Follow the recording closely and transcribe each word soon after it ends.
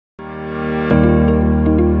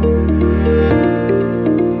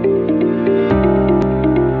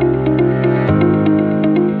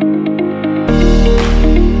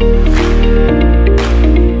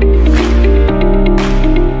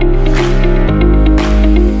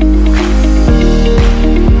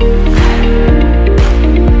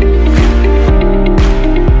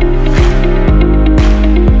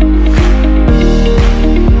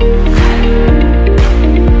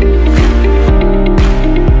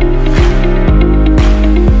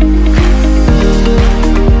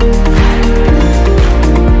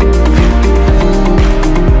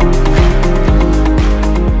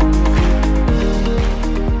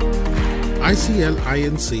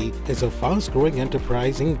ICLINC is a fast-growing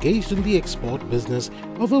enterprise engaged in the export business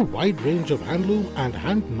of a wide range of handloom and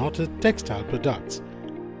hand-knotted textile products.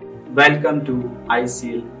 Welcome to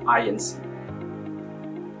ICLINC,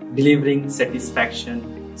 delivering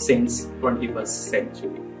satisfaction since 21st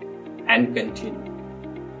century and continue.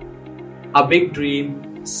 A big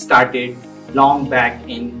dream started long back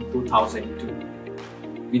in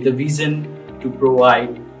 2002 with a vision to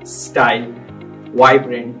provide style,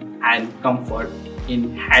 vibrant and comfort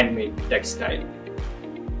in handmade textile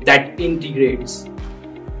that integrates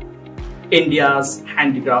India's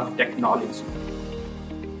handicraft technology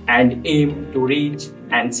and aim to reach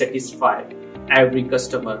and satisfy every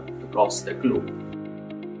customer across the globe.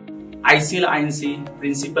 ICLINC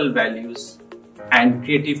principal values and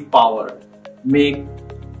creative power make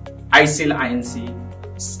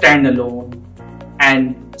ICLINC stand alone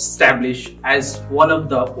and establish as one of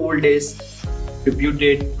the oldest,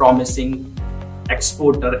 reputed, promising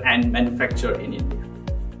exporter and manufacturer in India.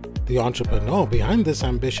 The entrepreneur behind this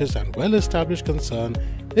ambitious and well-established concern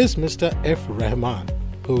is Mr. F. Rahman,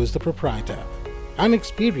 who is the proprietor, an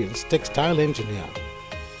experienced textile engineer.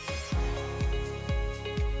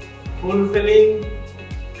 Fulfilling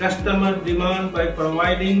customer demand by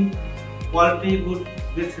providing quality goods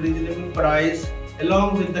with reasonable price,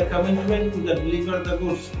 along with the commitment to deliver the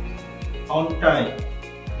goods on time.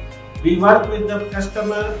 We work with the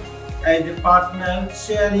customer as a partner,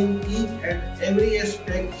 sharing each and every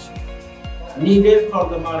aspect needed for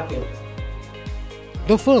the market.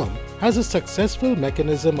 The firm has a successful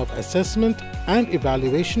mechanism of assessment and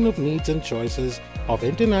evaluation of needs and choices of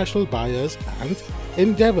international buyers and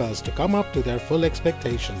endeavors to come up to their full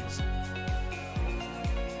expectations.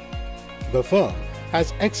 The firm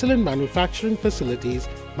has excellent manufacturing facilities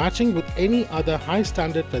matching with any other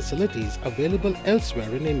high-standard facilities available elsewhere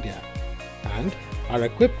in India, and are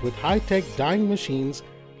equipped with high-tech dyeing machines,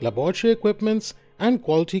 laboratory equipments and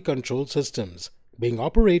quality control systems, being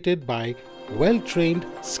operated by well-trained,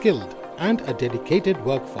 skilled and a dedicated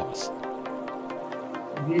workforce.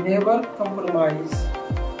 We never compromise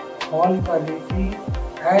on quality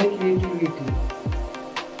and creativity.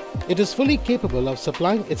 It is fully capable of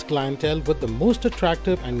supplying its clientele with the most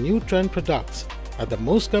attractive and new trend products at the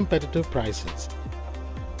most competitive prices.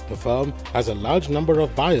 The firm has a large number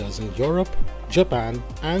of buyers in Europe, Japan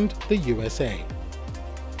and the USA,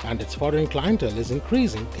 and its foreign clientele is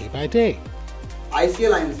increasing day by day.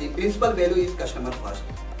 ICLINC principal value is customer first.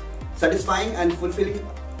 Satisfying and fulfilling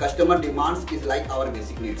customer demands is like our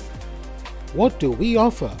basic needs. What do we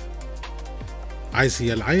offer?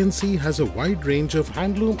 ICLINC has a wide range of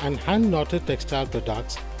handloom and hand-knotted textile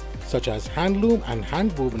products such as handloom and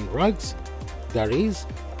hand-woven rugs, dharis,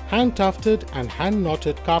 hand-tufted and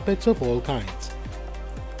hand-knotted carpets of all kinds.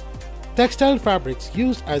 Textile fabrics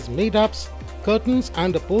used as made-ups, curtains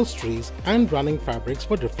and upholsteries and running fabrics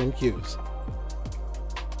for different use.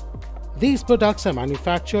 These products are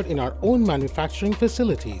manufactured in our own manufacturing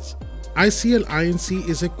facilities. ICLINC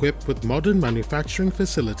is equipped with modern manufacturing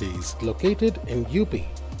facilities located in UP,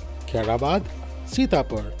 Khairabad,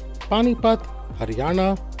 Sitapur, Panipat,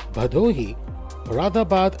 Haryana, Bhadohi,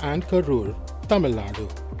 Moradabad and Karur, Tamil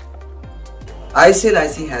Nadu.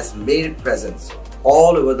 ICLINC has made presence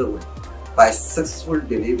all over the world by successfully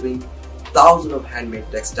delivering thousands of handmade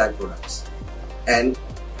textile products and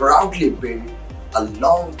proudly built a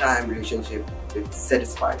long-time relationship with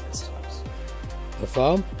satisfied customers. The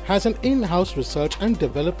firm has an in-house research and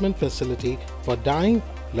development facility for dyeing,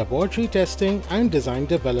 laboratory testing and design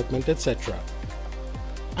development, etc.,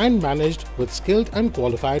 and managed with skilled and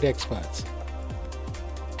qualified experts.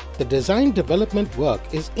 The design development work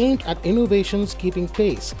is aimed at innovations keeping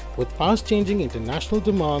pace with fast-changing international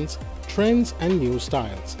demands, trends and new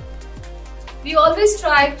styles. We always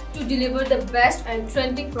strive to deliver the best and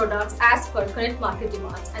trending products as per current market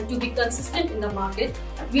demands, and to be consistent in the market,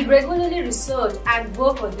 we regularly research and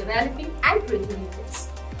work on developing and creating new things.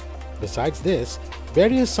 Besides this,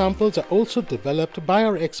 various samples are also developed by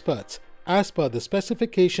our experts as per the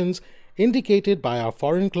specifications indicated by our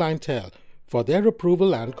foreign clientele for their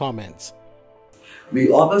approval and comments.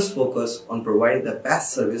 We always focus on providing the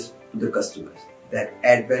best service to the customers that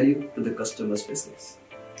add value to the customer's business.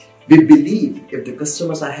 We believe if the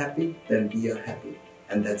customers are happy, then we are happy,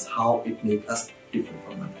 and that's how it makes us different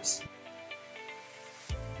from others.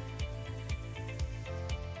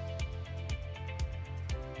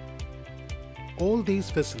 All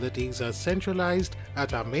these facilities are centralized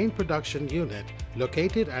at our main production unit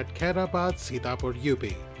located at Khairabad, Sitapur,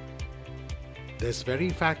 UP. This very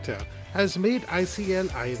factor has made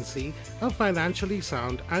ICLINC a financially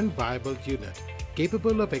sound and viable unit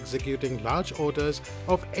capable of executing large orders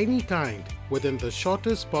of any kind within the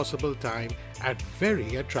shortest possible time at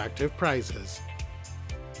very attractive prices.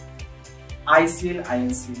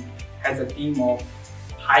 ICLINC has a team of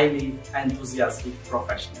highly enthusiastic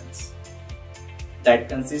professionals that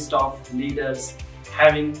consist of leaders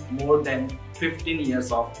having more than 15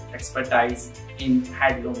 years of expertise in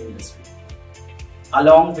handloom industry,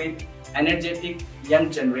 along with energetic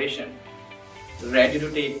young generation ready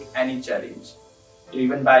to take any challenge,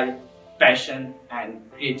 driven by passion and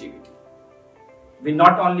creativity. We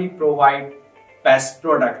not only provide best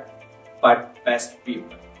product, but best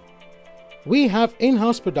people. We have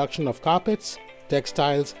in-house production of carpets,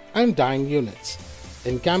 textiles and dyeing units,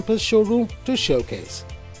 in-campus showroom to showcase.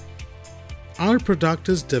 Our product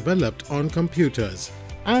is developed on computers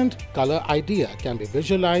and color idea can be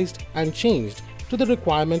visualized and changed to the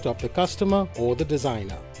requirement of the customer or the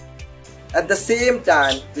designer. At the same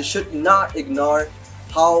time, we should not ignore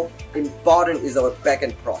how important is our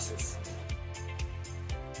back-end process.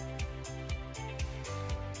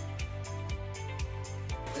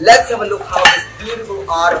 Let's have a look how this beautiful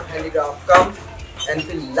art of handicraft comes and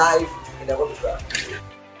feel life in our craft.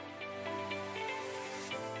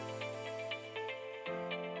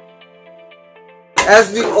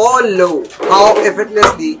 As we all know how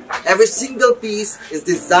effortlessly every single piece is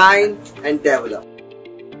designed and developed.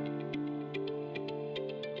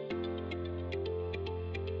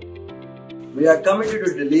 We are committed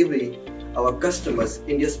to delivering our customers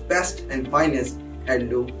India's best and finest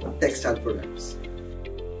handloom textile products.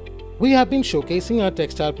 We have been showcasing our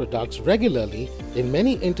textile products regularly in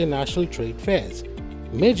many international trade fairs,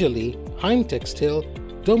 majorly Taxtile,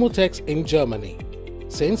 Domotex in Germany,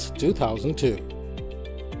 since 2002.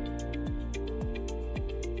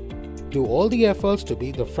 Do all the efforts to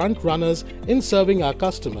be the front runners in serving our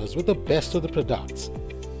customers with the best of the products.